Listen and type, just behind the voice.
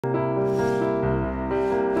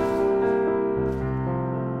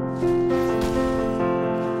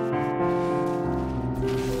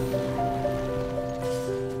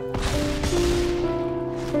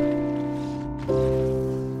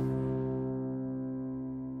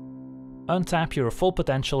Untap your full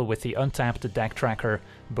potential with the Untapped Deck Tracker.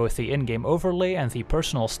 Both the in-game overlay and the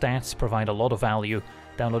personal stats provide a lot of value.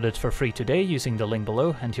 Download it for free today using the link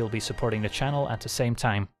below and you'll be supporting the channel at the same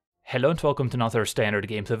time. Hello and welcome to another Standard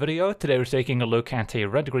Games video. Today we're taking a look at a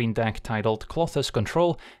red-green deck titled Klothys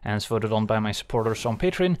Kontrol, as voted on by my supporters on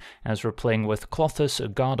Patreon, as we're playing with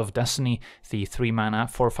Klothys, God of Destiny, the 3-mana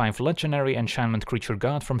 4/5 legendary enchantment creature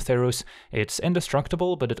god from Theros. It's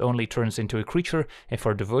indestructible, but it only turns into a creature if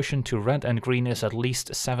our devotion to red and green is at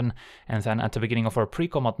least 7, and then at the beginning of our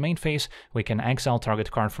pre-combat main phase, we can exile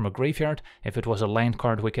target card from a graveyard. If it was a land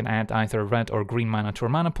card, we can add either red or green mana to our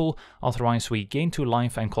mana pool, otherwise we gain 2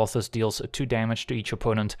 life and Klothys deals 2 damage to each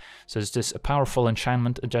opponent. So it's this powerful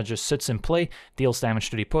enchantment that just sits in play, deals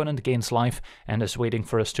damage to the opponent, gains life, and is waiting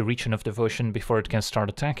for us to reach enough devotion before it can start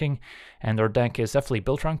attacking. And our deck is definitely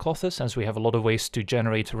built around Klothys, as we have a lot of ways to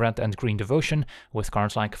generate red and green devotion, with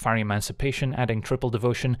cards like Fiery Emancipation adding triple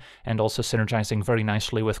devotion, and also synergizing very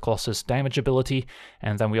nicely with Klothys' damage ability.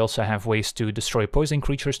 And then we also have ways to destroy opposing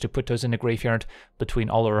creatures to put those in the graveyard,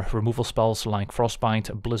 between all our removal spells like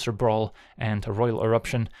Frostbite, Blizzard Brawl, and Royal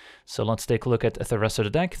Eruption. So let's take a look at the rest of the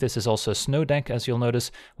deck. This is also a snow deck, as you'll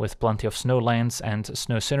notice, with plenty of snow lands and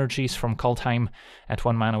snow synergies from Kaldheim. At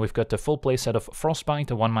 1 mana we've got the full playset of Frostbite,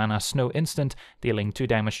 a 1 mana snow instant, dealing 2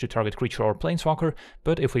 damage to target creature or planeswalker,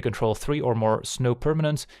 but if we control 3 or more snow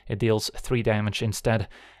permanents, it deals 3 damage instead.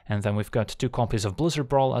 And then we've got 2 copies of Blizzard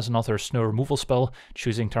Brawl as another snow removal spell,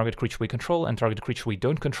 choosing target creature we control and target creature we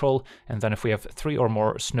don't control, and then if we have 3 or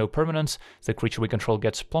more snow permanents, the creature we control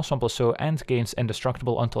gets +1/+0 and gains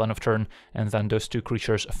indestructible until end of turn, and then those 2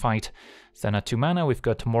 creatures fight. Then at 2 mana we've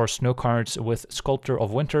got more snow cards with Sculptor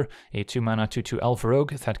of Winter, a 2 mana 2/2 elf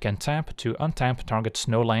rogue that can tap to untap target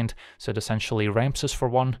snow land, so it essentially ramps us for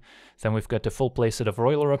 1. Then we've got the full playset of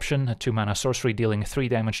Royal Eruption, a 2 mana sorcery dealing 3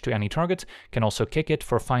 damage to any target, can also kick it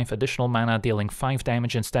for 5 additional mana dealing 5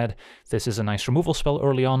 damage instead. This is a nice removal spell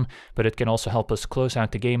early on, but it can also help us close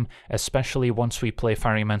out the game, especially once we play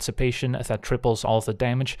Fiery Emancipation that triples all the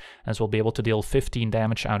damage, as we'll be able to deal 15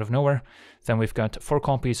 damage out of nowhere. Then we've got 4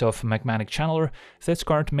 copies of Magmatic Channeler. This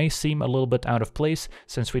card may seem a little bit out of place,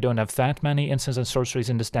 since we don't have that many instants and sorceries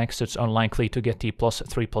in this deck, so it's unlikely to get the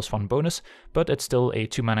 +3/+1 bonus, but it's still a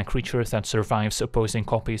 2 mana creature that survives opposing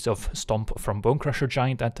copies of Stomp from Bonecrusher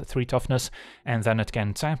Giant at 3 toughness, and then it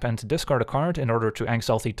can tap and discard a card in order to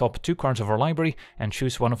exile the top 2 cards of our library and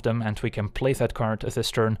choose one of them, and we can play that card this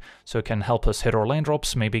turn, so it can help us hit our land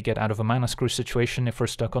drops, maybe get out of a mana screw situation if we're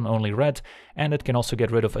stuck on only red, and it can also get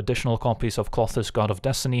rid of additional copies of Klothys, God of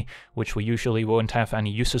Destiny, which we usually won't have any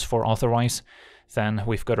uses for otherwise. Then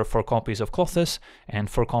we've got our 4 copies of Klothys, and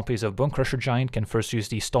 4 copies of Bonecrusher Giant can first use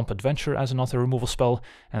the Stomp Adventure as another removal spell,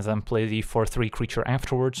 and then play the 4/3 creature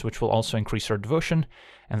afterwards, which will also increase our devotion.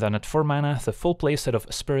 And then at 4 mana, the full playset of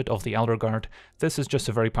Spirit of the Aldergard. This is just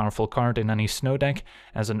a very powerful card in any snow deck,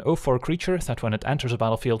 as an 0/4 creature that when it enters a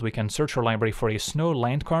battlefield we can search our library for a snow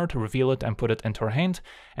land card, reveal it and put it into our hand,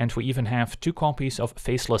 and we even have 2 copies of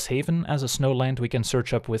Faceless Haven as a snow land we can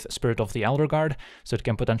search up with Spirit of the Aldergard, so it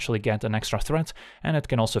can potentially get an extra threat, and it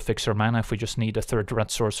can also fix our mana if we just need a 3rd red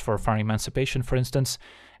source for Fiery Emancipation, for instance.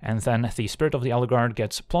 And then the Spirit of the Aldergard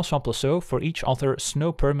gets +1/+0 for each other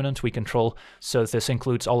snow permanent we control, so this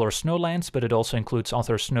includes all our snow lands, but it also includes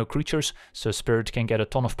other snow creatures, so Spirit can get a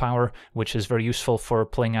ton of power, which is very useful for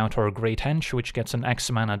playing out our Great Henge, which gets an X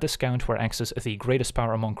mana discount, where X is the greatest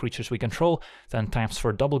power among creatures we control, then taps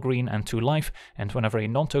for double green and 2 life, and whenever a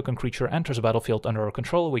non-token creature enters a battlefield under our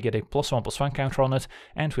control, we get a +1/+1 counter on it,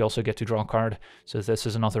 and we also get to draw a card, so this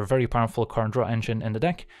is another very powerful card draw engine in the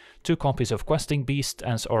deck. 2 copies of Questing Beast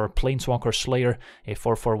as our Planeswalker Slayer, a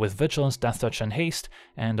 4/4 with Vigilance, Death Touch, and Haste,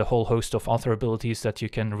 and a whole host of other abilities that you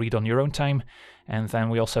can read on your own time. And then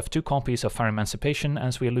we also have 2 copies of Fiery Emancipation,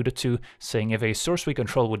 as we alluded to, saying if a source we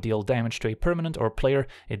control would deal damage to a permanent or player,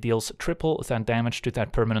 it deals triple that damage to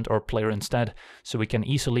that permanent or player instead. So we can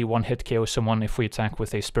easily one-hit KO someone if we attack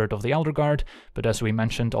with a Spirit of the Aldergard, but as we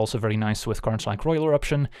mentioned, also very nice with cards like Royal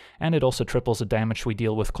Eruption, and it also triples the damage we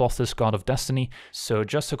deal with Klothys, God of Destiny, so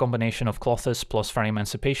just a combination of Klothys plus Fiery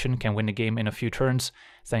Emancipation can win the game in a few turns.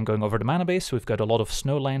 Then going over the mana base, we've got a lot of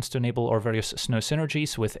snow lands to enable our various snow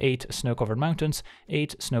synergies, with 8 snow-covered mountains,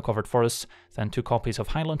 8 snow-covered forests, then 2 copies of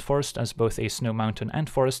Highland Forest as both a snow mountain and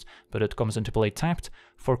forest, but it comes into play tapped,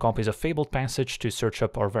 4 copies of Fabled Passage to search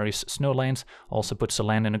up our various snow lands, also puts a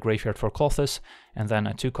land in a graveyard for Klothys, and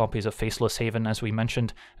then 2 copies of Faceless Haven, as we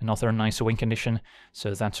mentioned, another nice win condition.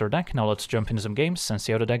 So that's our deck. Now let's jump into some games and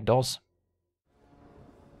see how the deck does.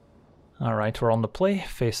 Alright, we're on the play,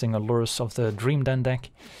 facing Allures of the Dream Den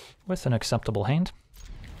deck with an acceptable hand.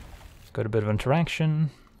 Got a bit of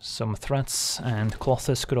interaction, some threats, and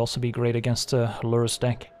Klothys could also be great against a Lurrus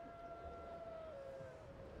deck.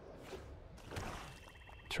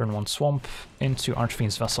 Turn 1 Swamp into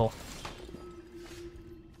Archfiend's Vessel.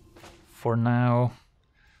 For now,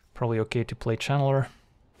 probably okay to play Channeler.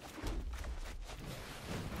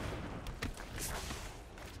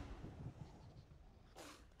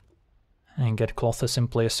 And get Klothys in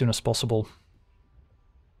play as soon as possible.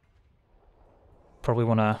 Probably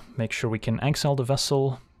want to make sure we can exile the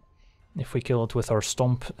vessel if we kill it with our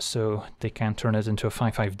Stomp, so they can't turn it into a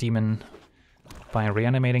 5/5 demon by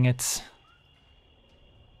reanimating it.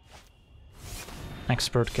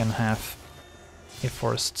 Expert can have a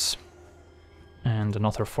forest and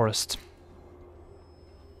another forest.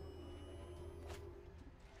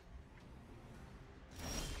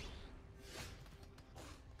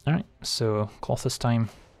 Alright, so Klothys time.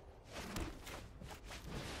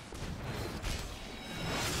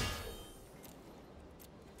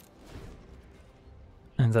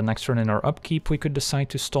 And the next turn in our upkeep we could decide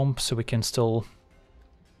to Stomp, so we can still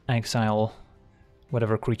exile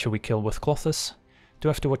whatever creature we kill with Klothys. Do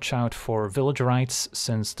have to watch out for Villager Rites,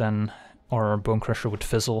 since then our Bone Crusher would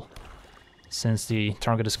fizzle, since the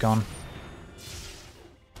target is gone.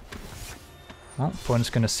 Well, opponent's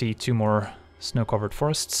gonna see 2 more snow-covered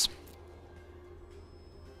forests.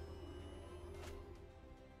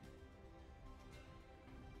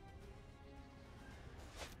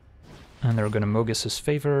 And they're gonna Mogis'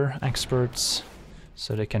 Favor Experts,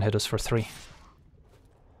 so they can hit us for 3.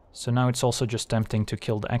 So now it's also just tempting to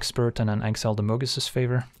kill the Expert and then exile the Mogis'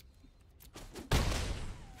 Favor.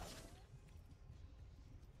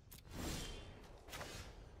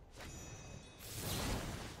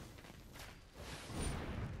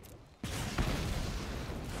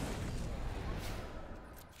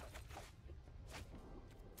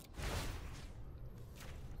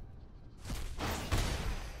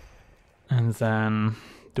 And then,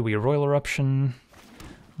 do we Royal Eruption,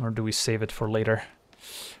 or do we save it for later?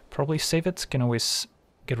 Probably save it, can always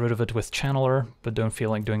get rid of it with Channeler, but don't feel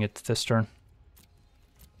like doing it this turn.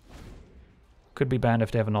 Could be bad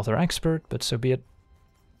if they have another Expert, but so be it.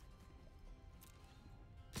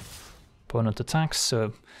 Opponent attacks,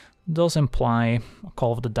 so does imply a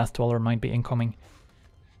Call of the Death Dweller might be incoming.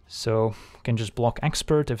 So can just block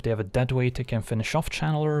Expert. If they have a deadweight, they can finish off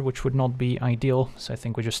Channeler, which would not be ideal, so I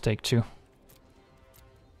think we just take 2.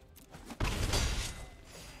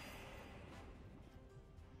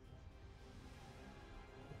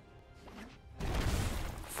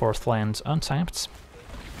 Fourth land untapped.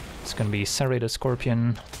 It's gonna be Serrated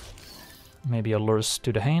Scorpion, maybe a Lurrus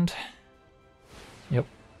to the hand. Yep.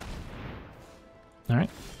 Alright.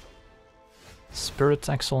 Spirit,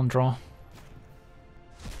 excellent draw.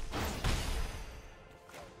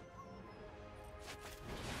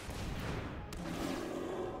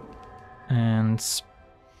 And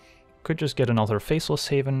could just get another Faceless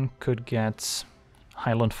Haven, could get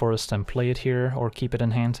Highland Forest and play it here, or keep it in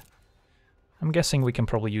hand. I'm guessing we can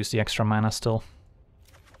probably use the extra mana still.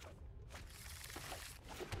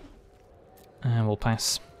 And we'll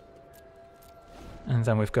pass. And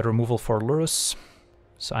then we've got removal for Lurrus,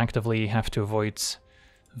 so actively have to avoid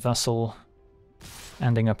Vessel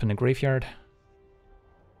ending up in the graveyard.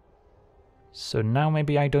 So now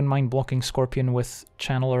maybe I don't mind blocking Scorpion with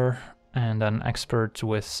Channeler, and then Expert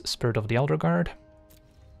with Spirit of the Aldergard.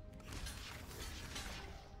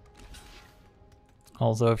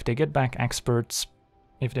 Although if they get back Experts,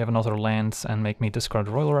 if they have another land and make me discard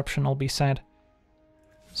Royal Eruption, I'll be sad.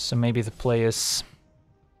 So maybe the play is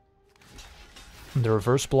the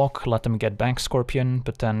reverse block, let them get back Scorpion,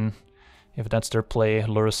 but then if that's their play,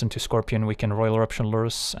 Lurrus into Scorpion, we can Royal Eruption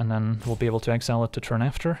Lurrus, and then we'll be able to exile it the turn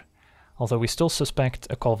after. Although we still suspect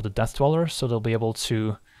a Call of the Death Dweller, so they'll be able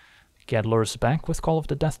to get Lurrus back with Call of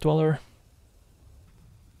the Death Dweller.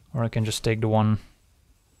 Or I can just take the one.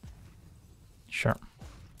 Sure.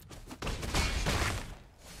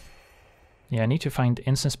 Yeah, I need to find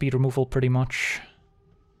instant speed removal pretty much.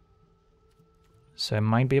 So I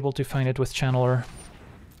might be able to find it with Channeler.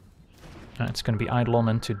 It's going to be Eidolon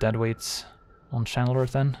into Deadweight on Channeler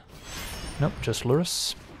then. Nope, just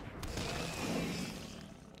Lurrus.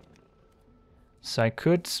 So I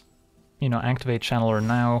could, you know, activate Channeler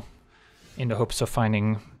now in the hopes of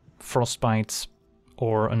finding Frostbite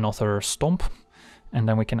or another Stomp, and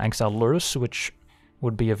then we can exile Lurrus, which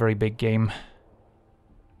would be a very big game.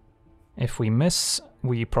 If we miss,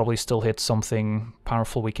 we probably still hit something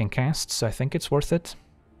powerful we can cast, so I think it's worth it.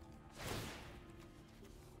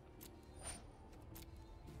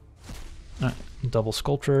 Double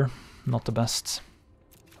Sculpture, not the best.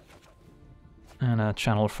 And a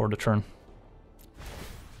Channeler for the turn.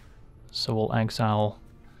 So we'll exile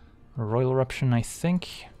Royal Eruption, I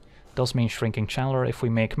think, does mean Shrinking Channeler. If we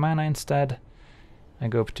make mana instead, I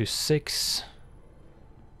go up to 6,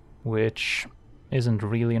 which isn't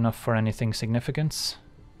really enough for anything significant.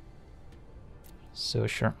 So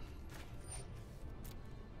sure.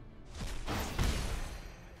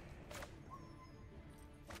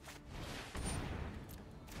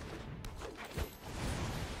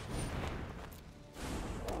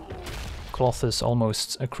 Klothys is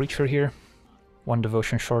almost a creature here. 1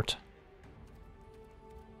 devotion short.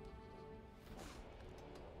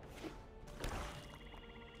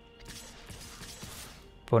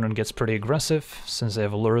 Opponent gets pretty aggressive, since they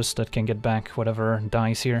have a Lurrus that can get back whatever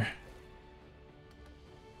dies here.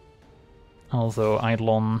 Although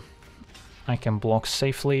Eidolon I can block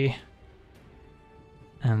safely.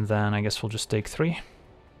 And then I guess we'll just take 3.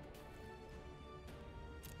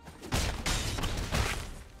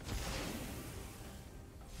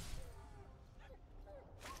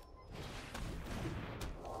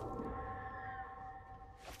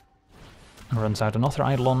 Runs out another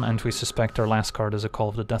Eidolon, and we suspect our last card is a Call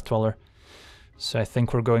of the Death Dweller. So I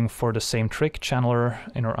think we're going for the same trick, Channeler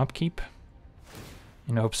in our upkeep,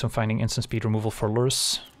 in hopes of finding instant speed removal for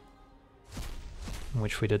Lurrus,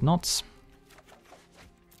 which we did not.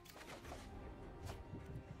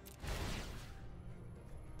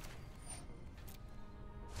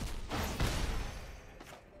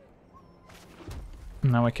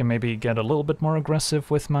 Now I can maybe get a little bit more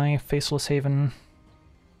aggressive with my Faceless Haven.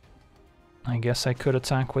 I guess I could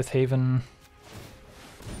attack with Haven,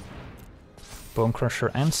 Bone Crusher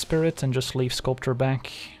and Spirit and just leave Sculptor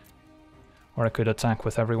back. Or I could attack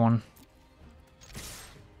with everyone.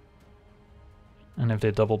 And if they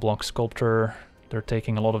double block Sculptor, they're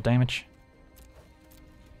taking a lot of damage.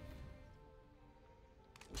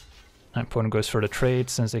 My opponent goes for the trade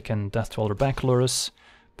since they can Death Dweller back Lurrus,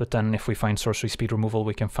 but then if we find sorcery speed removal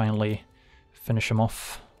we can finally finish him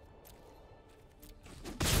off.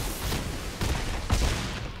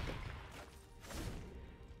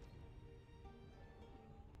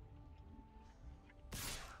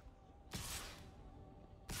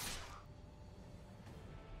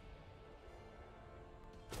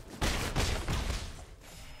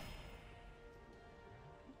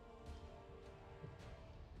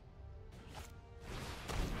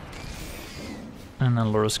 And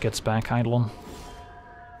then Lurrus gets back Eidolon.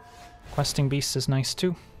 Questing Beast is nice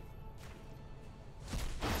too.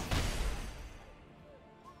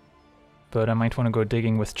 But I might want to go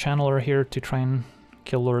digging with Channeler here to try and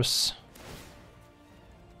kill Lurrus.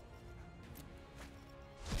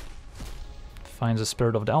 Finds a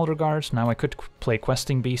Spirit of the Aldergard. Now I could play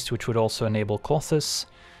Questing Beast, which would also enable Klothys.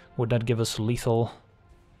 Would that give us lethal?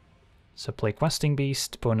 So play Questing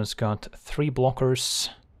Beast. Opponent's got 3 blockers.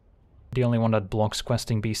 The only one that blocks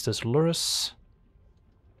Questing Beast is Lurrus.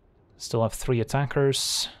 Still have 3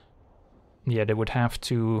 attackers. Yeah, they would have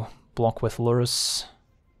to block with Lurrus.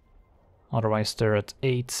 Otherwise they're at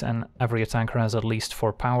 8 and every attacker has at least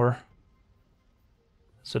 4 power.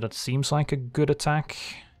 So that seems like a good attack.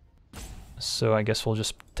 So I guess we'll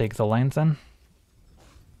just take the land then.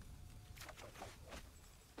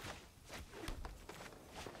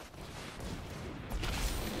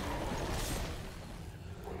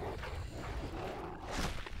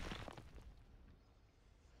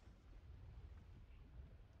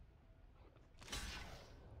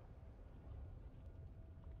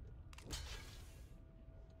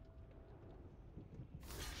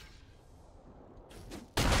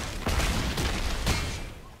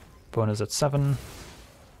 Bonus at 7.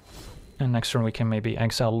 And next turn we can maybe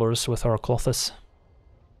exile Lurrus with our Klothys.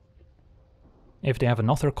 If they have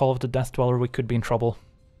another Call of the Death Dweller, we could be in trouble.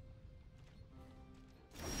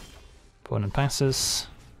 Opponent passes.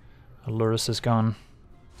 Lurrus is gone.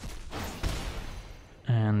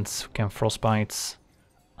 And we can Frostbite.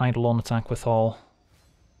 Eidolon attack with all.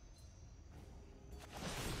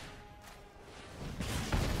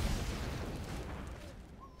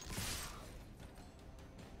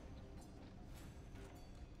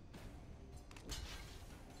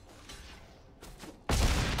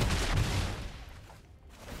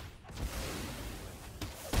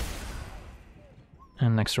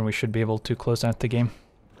 And next turn we should be able to close out the game.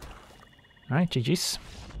 Alright, GG's.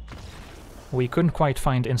 We couldn't quite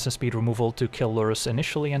find instant speed removal to kill Lurrus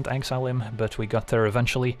initially and exile him, but we got there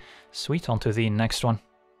eventually. Sweet, on to the next one.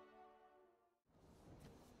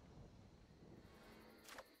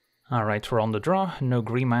 Alright, we're on the draw. No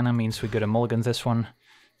green mana means we get a mulligan this one.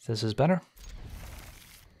 This is better.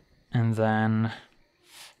 And then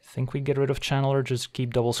I think we get rid of Channeler, just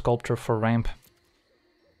keep double Sculptor for ramp.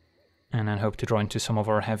 And then hope to draw into some of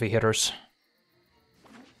our heavy hitters.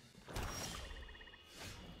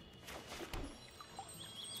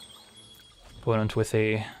 Opponent with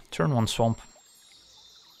a turn 1 swamp.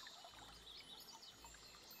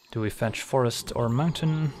 Do we fetch forest or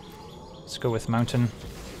mountain? Let's go with mountain.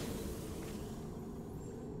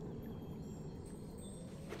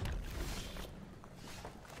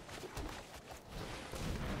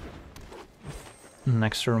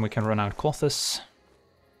 Next turn we can run out Klothys.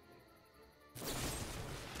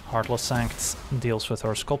 Heartless Act deals with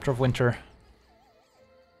our Sculptor of Winter.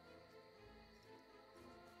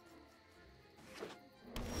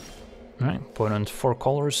 Alright, opponent 4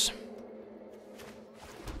 colors.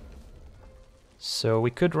 So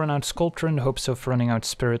we could run out Sculptor in the hopes of running out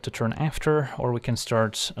Spirit the turn after, or we can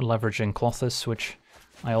start leveraging Klothys, which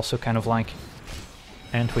I also kind of like.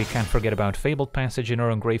 And we can't forget about Fabled Passage in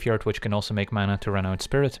our own graveyard, which can also make mana to run out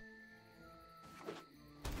Spirit.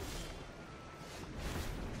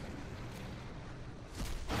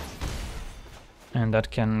 And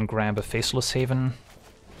that can grab a Faceless Haven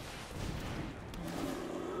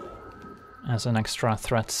as an extra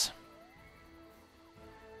threat.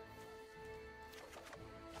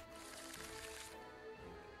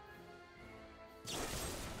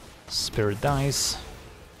 Spirit dies.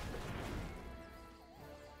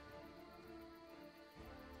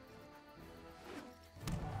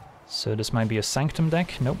 So this might be a Sanctum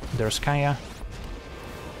deck. Nope, there's Kaya.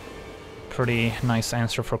 Pretty nice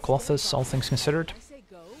answer for Klothys, all things considered.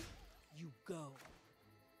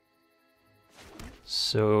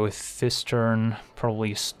 So this turn,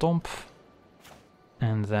 probably Stomp.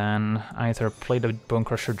 And then either play the Bone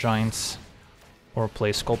Crusher Giants or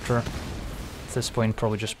play Sculptor. At this point,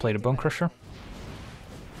 probably just play the Bone Crusher.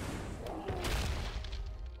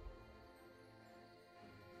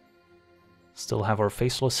 Still have our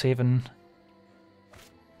Faceless Haven.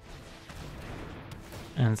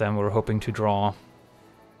 And then we're hoping to draw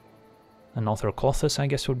another Klothys, I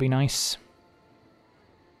guess would be nice.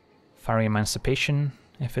 Fiery Emancipation,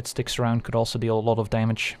 if it sticks around, could also deal a lot of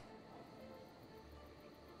damage.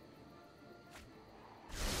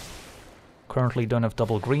 Currently don't have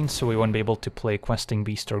double green, so we won't be able to play Questing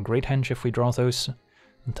Beast or Great Henge if we draw those,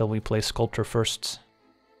 until we play Sculptor first.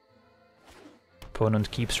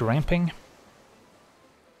 Opponent keeps ramping.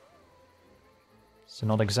 So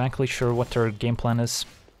not exactly sure what their game plan is.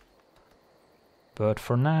 But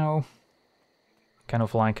for now, kind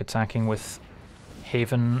of like attacking with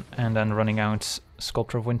Haven and then running out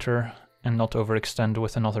Sculptor of Winter and not overextend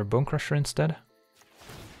with another Bone Crusher instead.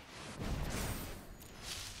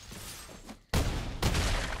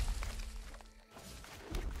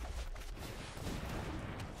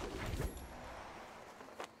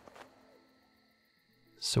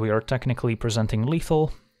 So we are technically presenting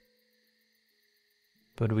lethal,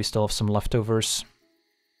 but we still have some leftovers.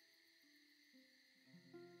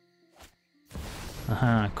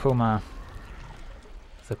 Aha, Coma.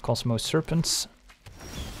 The Cosmos Serpents.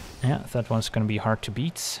 Yeah, that one's gonna be hard to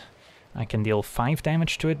beat. I can deal 5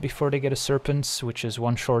 damage to it before they get a Serpents, which is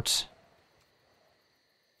 1 short.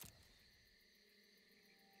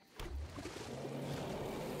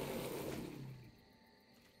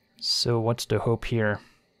 So what's the hope here?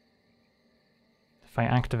 If I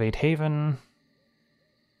activate Haven,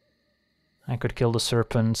 I could kill the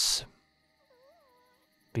Serpents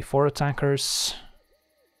before attackers.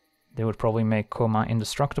 They would probably make Coma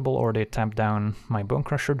indestructible, or they tap down my Bone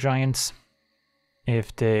Crusher Giants.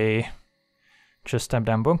 If they just tap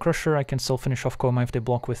down Bone Crusher, I can still finish off Coma if they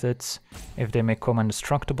block with it. If they make Coma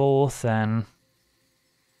indestructible, then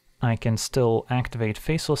I can still activate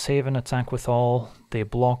Faceless Haven, attack with all. They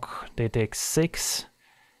block, they take 6,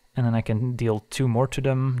 and then I can deal 2 more to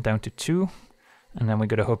them, down to 2. And then we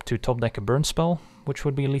gotta hope to top deck a burn spell, which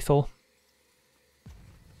would be lethal.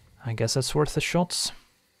 I guess that's worth the shots.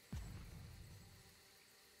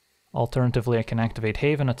 Alternatively, I can activate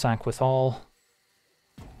Haven, attack with all,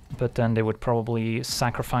 but then they would probably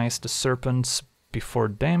sacrifice the Serpents before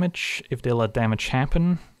damage. If they let damage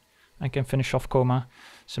happen, I can finish off Coma.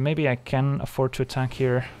 So maybe I can afford to attack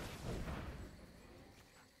here.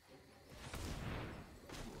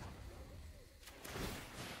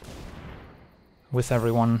 With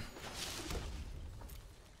everyone.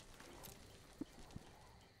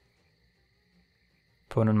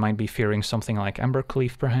 Opponent might be fearing something like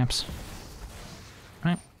Embercleave, perhaps.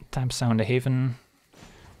 Right, taps down the Haven.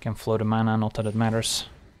 Can float a mana, not that it matters.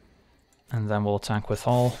 And then we'll attack with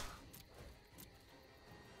all.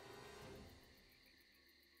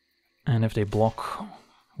 And if they block,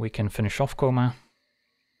 we can finish off Coma.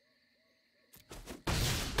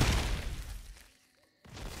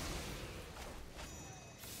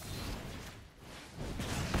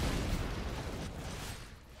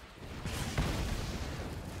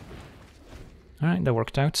 Alright, that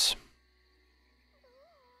worked out.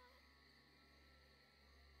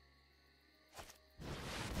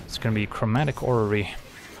 gonna be Chromatic Orrery.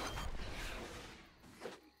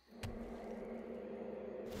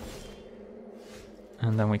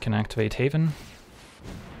 And then we can activate Haven.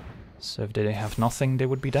 So if they have nothing, they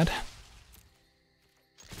would be dead.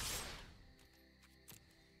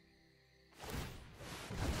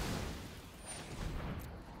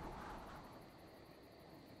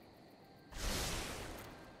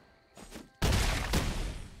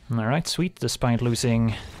 Alright, sweet. Despite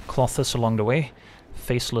losing Klothys along the way,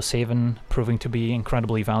 Faceless Haven proving to be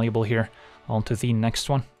incredibly valuable here. On to the next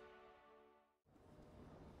one.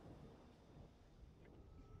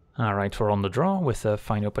 Alright, we're on the draw with a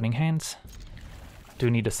fine opening hand.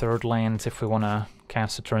 Do need a third land if we want to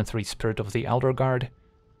cast a turn 3 Spirit of the Aldergard.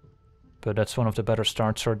 But that's one of the better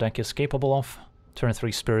starts our deck is capable of. Turn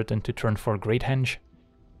 3 Spirit into turn 4 Great Henge.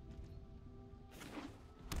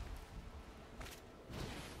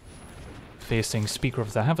 Facing Speaker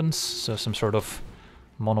of the Heavens, so some sort of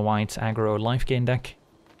mono-white aggro life gain deck.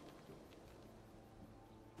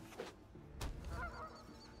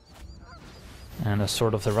 And a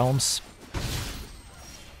Sword of the Realms.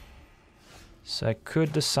 So I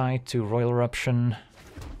could decide to Royal Eruption,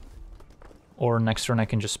 or next turn I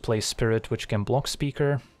can just play Spirit, which can block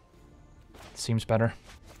Speaker. Seems better.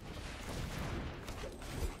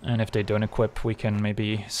 And if they don't equip, we can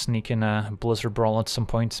maybe sneak in a Blizzard Brawl at some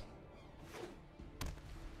point.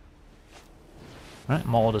 Right,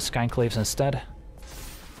 Maul the Skyclaves instead.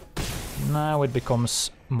 Now it becomes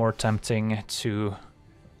more tempting to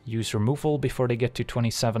use removal before they get to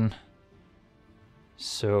 27.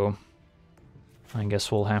 So I guess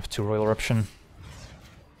we'll have to Royal Eruption.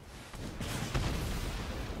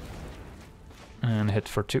 And hit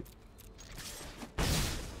for 2.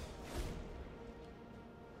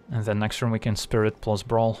 And then next turn we can Spirit plus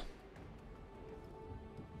Brawl.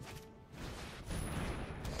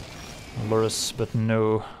 Lurrus, but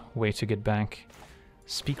no way to get back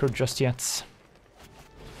Speaker just yet.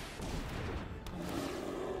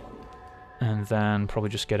 And then probably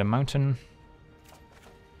just get a Mountain.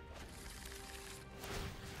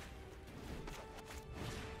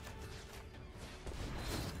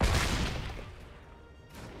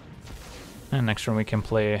 And next turn we can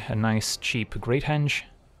play a nice cheap Great Henge.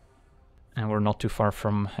 And we're not too far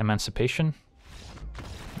from Emancipation.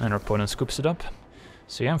 And our opponent scoops it up.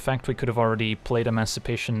 So yeah, in fact, we could have already played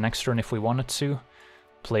Emancipation next turn if we wanted to.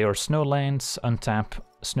 Play our Snow lands, untap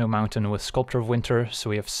Snow Mountain with Sculptor of Winter, so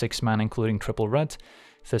we have 6 mana including triple red.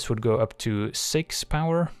 This would go up to 6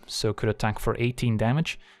 power, so could attack for 18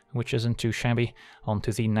 damage, which isn't too shabby. On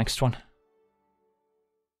to the next one.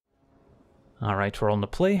 Alright, we're on the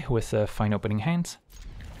play with a fine opening hand.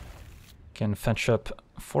 Can fetch up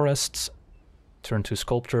Forests, turn 2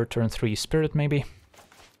 Sculptor, turn 3 Spirit maybe.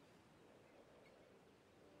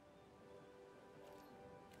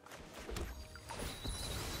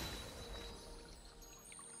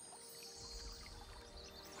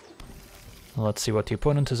 Let's see what the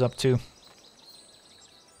opponent is up to.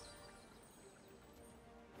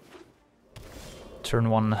 Turn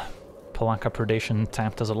 1 Palaka Predation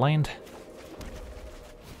tapped as a land.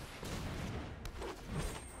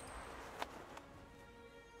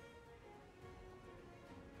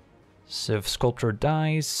 So if Sculptor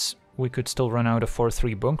dies, we could still run out a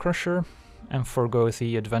 4-3 Bone Crusher and forego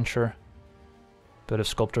the adventure. But if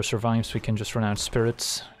Sculptor survives, we can just run out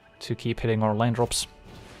Spirits to keep hitting our land drops.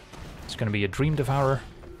 It's going to be a Dream Devourer.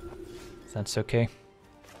 That's okay.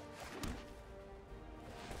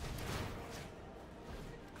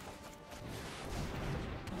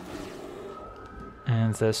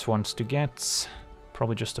 And this wants to get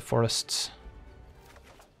probably just the Forests.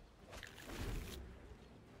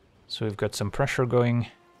 So we've got some pressure going.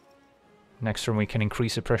 Next turn we can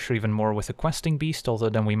increase the pressure even more with a Questing Beast, although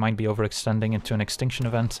then we might be overextending into an Extinction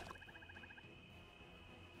event.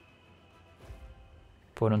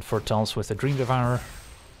 Opponent foretells with a Dream Devourer,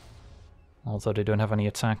 although they don't have any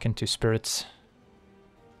attack into Spirits.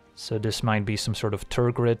 So this might be some sort of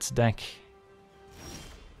Turgid deck.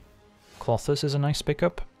 Klothys is a nice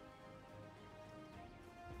pickup.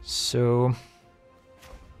 So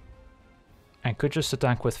I could just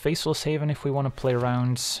attack with Faceless Haven if we want to play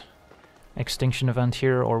around Extinction event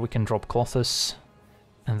here, or we can drop Klothys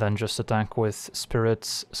and then just attack with Spirit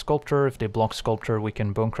Sculptor. If they block Sculptor, we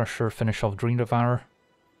can Bone Crusher, finish off Dream Devourer.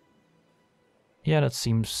 Yeah, that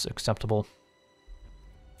seems acceptable.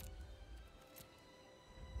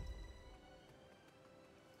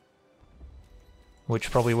 Which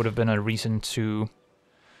probably would have been a reason to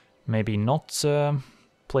maybe not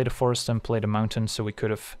play the Forest and play the Mountain, so we could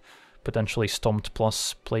have potentially Stomped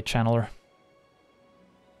plus played Channeler.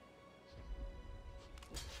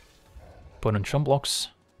 Opponent Chum blocks.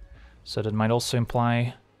 So that might also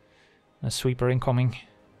imply a sweeper incoming.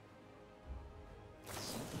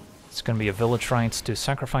 It's gonna be a village right to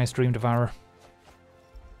sacrifice Dream Devourer.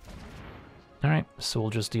 Alright, so we'll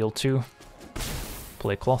just deal 2.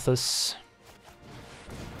 Play Klothys.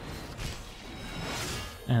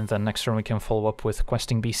 And then next turn we can follow up with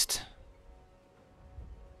Questing Beast.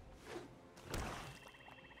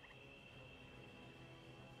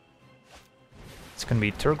 It's gonna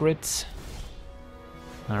be Tergrid.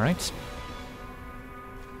 Alright.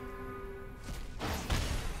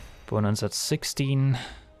 Opponent's at 16.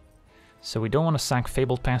 So we don't want to sack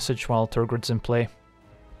Fabled Passage while Tergrid's in play.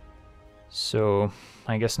 So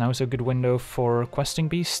I guess now is a good window for Questing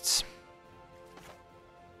Beasts.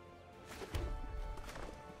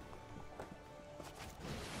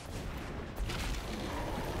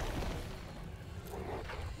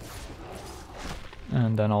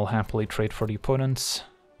 And then I'll happily trade for the opponents.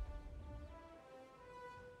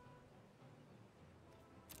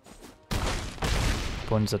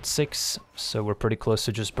 Opponent's at 6, so we're pretty close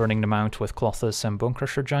to just burning them out with Klothys and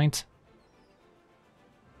Bonecrusher Giant.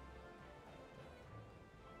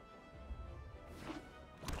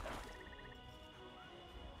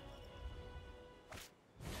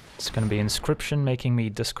 It's gonna be Inscription, making me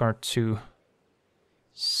discard 2.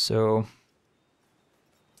 So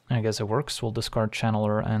I guess it works. We'll discard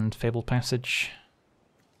Channeler and Fabled Passage.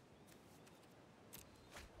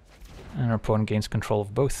 And our opponent gains control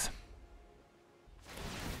of both.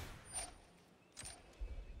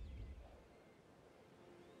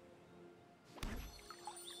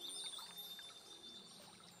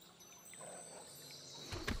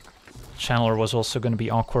 Channeler was also going to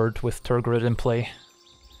be awkward with Tergrid in play,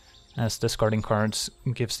 as discarding cards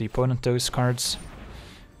gives the opponent those cards,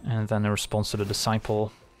 and then in response to the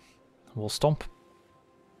Disciple, we'll stomp.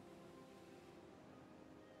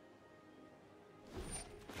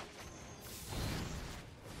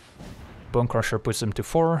 Bonecrusher puts them to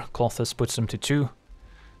 4, Klothys puts them to 2,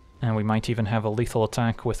 and we might even have a lethal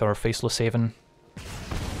attack with our Faceless Haven.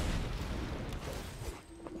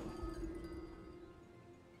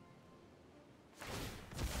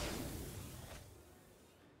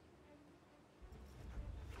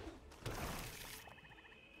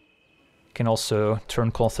 Can also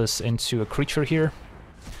turn Klothys into a creature here.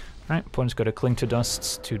 Right, opponent's got to Cling to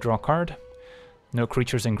Dusts to draw a card. No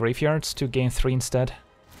creatures in graveyards to gain 3 instead.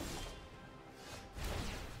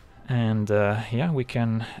 And yeah, we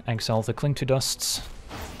can exile the Cling to Dusts.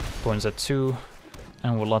 Opponent's at 2,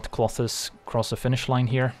 and we'll let Klothys cross the finish line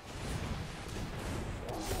here.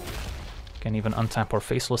 Can even untap our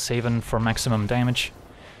Faceless Haven for maximum damage.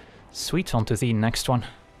 Sweet, on to the next one.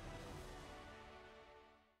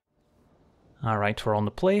 Alright, we're on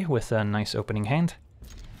the play with a nice opening hand.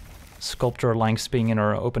 Sculptor likes being in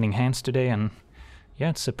our opening hands today, and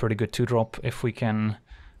yeah, it's a pretty good 2-drop if we can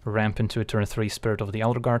ramp into a turn 3 Spirit of the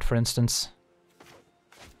Aldergard, for instance.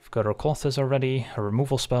 We've got our Klothys already, a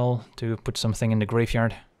removal spell to put something in the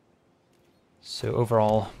graveyard. So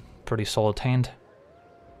overall, pretty solid hand.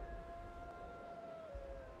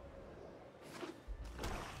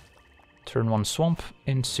 Turn 1 Swamp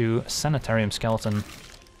into Sanitarium Skeleton.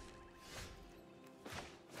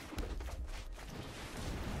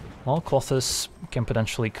 Well, Klothys can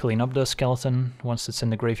potentially clean up the skeleton once it's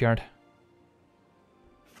in the graveyard.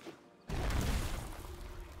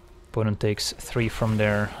 Opponent takes 3 from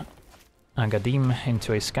their Agadim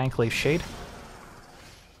into a Skyclave Shade.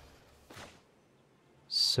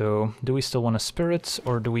 So, do we still want a Spirit,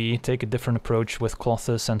 or do we take a different approach with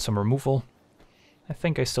Klothys and some removal? I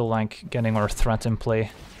think I still like getting our threat in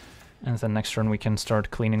play, and then next turn we can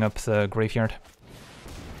start cleaning up the graveyard.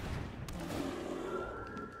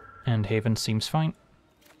 And Haven seems fine.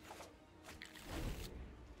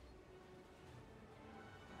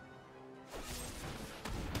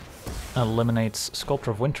 Eliminates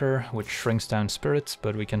Sculptor of Winter, which shrinks down Spirits,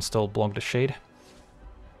 but we can still block the Shade.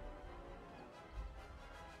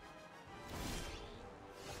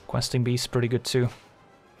 Questing Beast, pretty good too.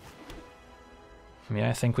 Yeah,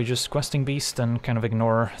 I think we just Questing Beast and kind of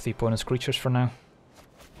ignore the opponent's creatures for now.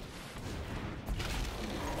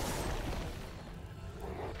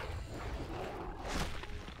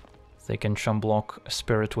 They can chum block a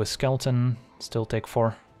Spirit with Skeleton, still take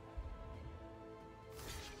 4.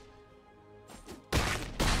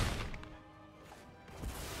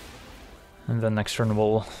 And then next turn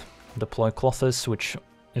we'll deploy Klothys, which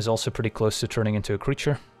is also pretty close to turning into a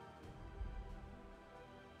creature.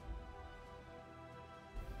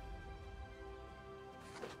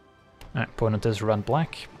 Opponent is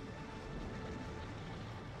red-black.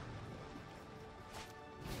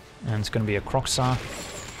 And it's going to be a Croxa.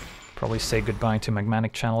 Probably say goodbye to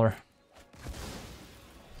Magmatic Channeler.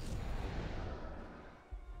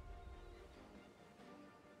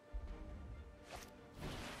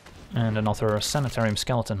 And another Sanitarium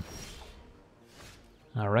Skeleton.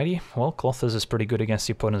 Alrighty, well, Klothys is pretty good against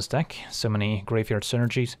the opponent's deck. So many graveyard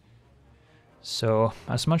synergies. So,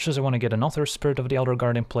 as much as I want to get another Spirit of the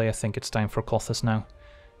Aldergard in play, I think it's time for Klothys now.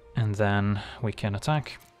 And then we can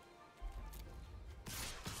attack.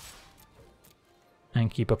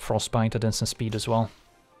 And keep up Frostbite at instant speed as well.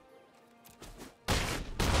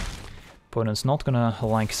 Opponent's not gonna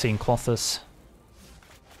like seeing Klothys.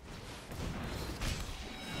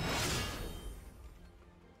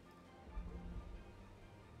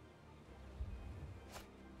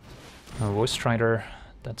 A Voice Strider,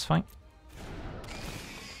 that's fine.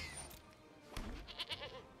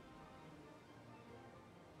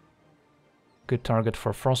 Good target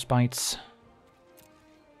for Frostbites.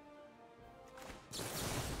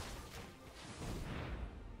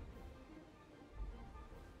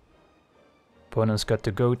 Opponent's got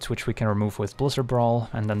the Goat, which we can remove with Blizzard Brawl,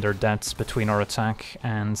 and then they're dead between our attack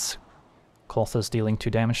and Klothys dealing 2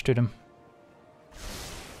 damage to them.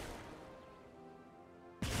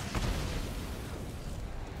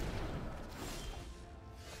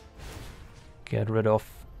 Get rid of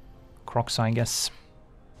Crocs, I guess.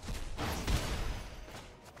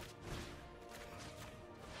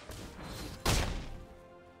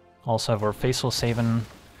 Also have our Faceless Haven,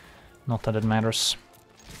 not that it matters.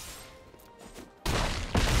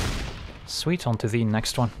 Sweet, on to the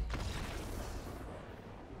next one.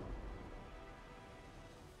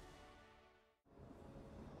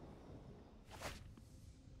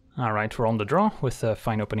 Alright, we're on the draw with a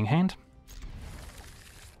fine opening hand.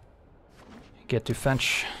 Get to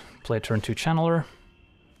fetch, play turn 2 Channeler.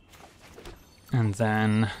 And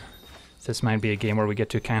then this might be a game where we get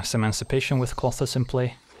to cast Emancipation with Klothys in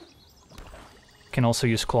play. Can also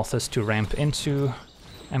use Klothys to ramp into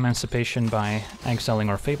Emancipation by exiling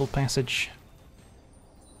our Fabled Passage.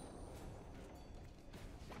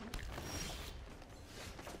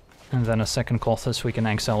 And then a second Klothys we can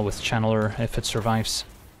exile with Channeler if it survives.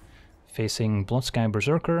 Facing Bloodsky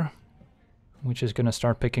Berserker, which is gonna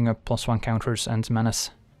start picking up +1 counters and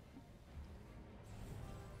Menace.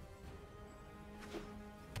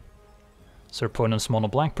 So opponent's mono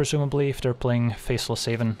black presumably if they're playing Faceless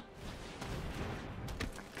Haven.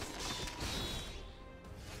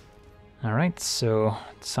 Alright, so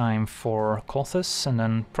time for Klothys, and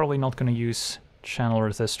then probably not going to use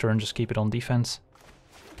Channeler this turn, just keep it on defense.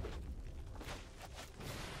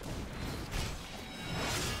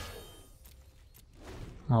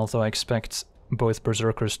 Although I expect both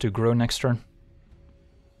Berserkers to grow next turn.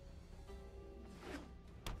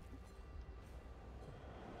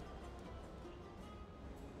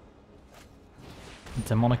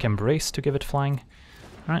 Demonic Embrace to give it flying.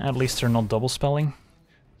 Alright, at least they're not double spelling.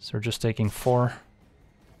 So we're just taking 4,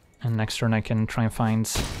 and next turn I can try and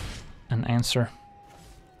find an answer.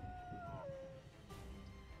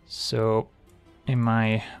 So in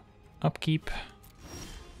my upkeep,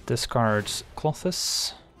 discard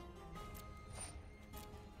Klothys.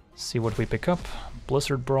 See what we pick up.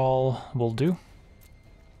 Blizzard Brawl will do.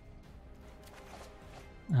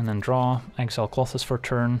 And then draw, exile Klothys for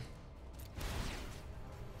turn.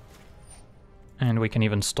 And we can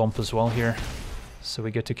even stomp as well here. So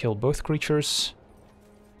we get to kill both creatures.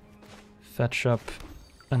 Fetch up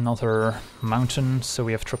another mountain, so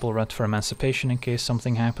we have triple red for Emancipation in case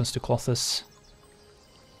something happens to Klothys.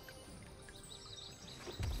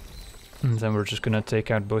 And then we're just gonna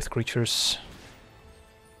take out both creatures.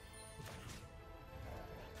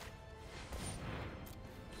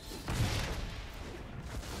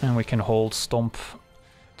 And we can hold Stomp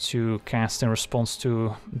to cast in response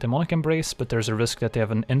to Demonic Embrace, but there's a risk that they have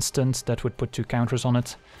an instant that would put 2 counters on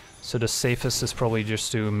it. So the safest is probably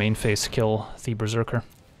just to main phase kill the Berserker.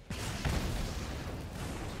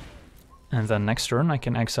 And then next turn I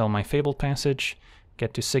can exile my Fabled Passage,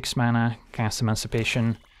 get to 6 mana, cast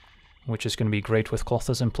Emancipation, which is going to be great with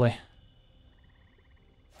Klothys in play.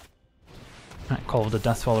 Call of the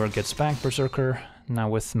Deathfaller gets back Berserker, now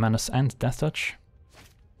with Menace and Death Touch.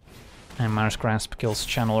 And Mara's Grasp kills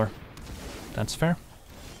Channeler. That's fair.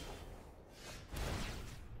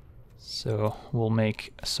 So we'll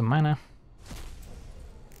make some mana.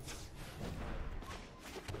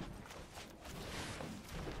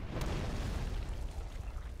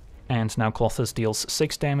 And now Klothys deals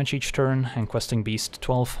 6 damage each turn, and Questing Beast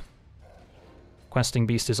 12. Questing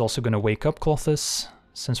Beast is also going to wake up Klothys,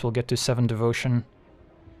 since we'll get to 7 Devotion.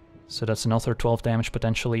 So that's another 12 damage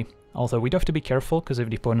potentially. Although we do have to be careful, because if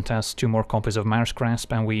the opponent has 2 more copies of Mara's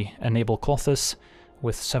Grasp and we enable Klothys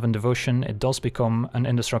with 7 Devotion, it does become an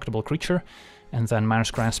indestructible creature, and then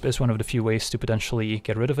Mara's Grasp is one of the few ways to potentially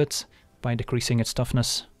get rid of it by decreasing its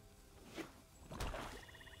toughness.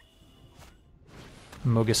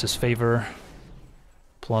 Mogus's Favor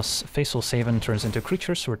plus Faithful Saven turns into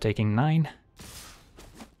creatures, so we're taking 9.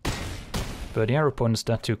 But yeah, our opponent's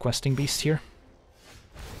dead to Questing Beast here.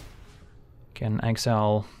 Can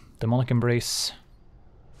exile Demonic Embrace.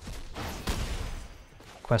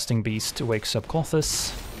 Questing Beast wakes up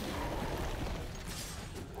Klothys.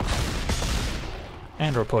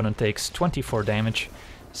 And our opponent takes 24 damage.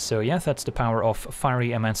 So yeah, that's the power of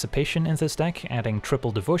Fiery Emancipation in this deck, adding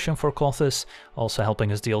triple devotion for Klothys, also helping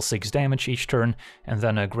us deal 6 damage each turn, and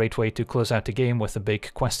then a great way to close out the game with a big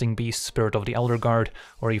Questing Beast, Spirit of the Aldergard,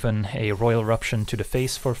 or even a Royal Eruption to the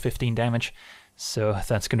face for 15 damage. So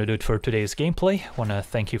that's gonna do it for today's gameplay. Wanna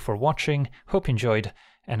thank you for watching, hope you enjoyed,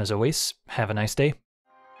 and as always, have a nice day.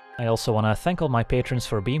 I also want to thank all my patrons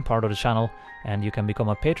for being part of the channel, and you can become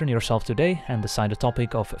a patron yourself today and decide the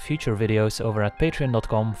topic of future videos over at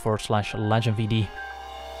patreon.com/LegenVD.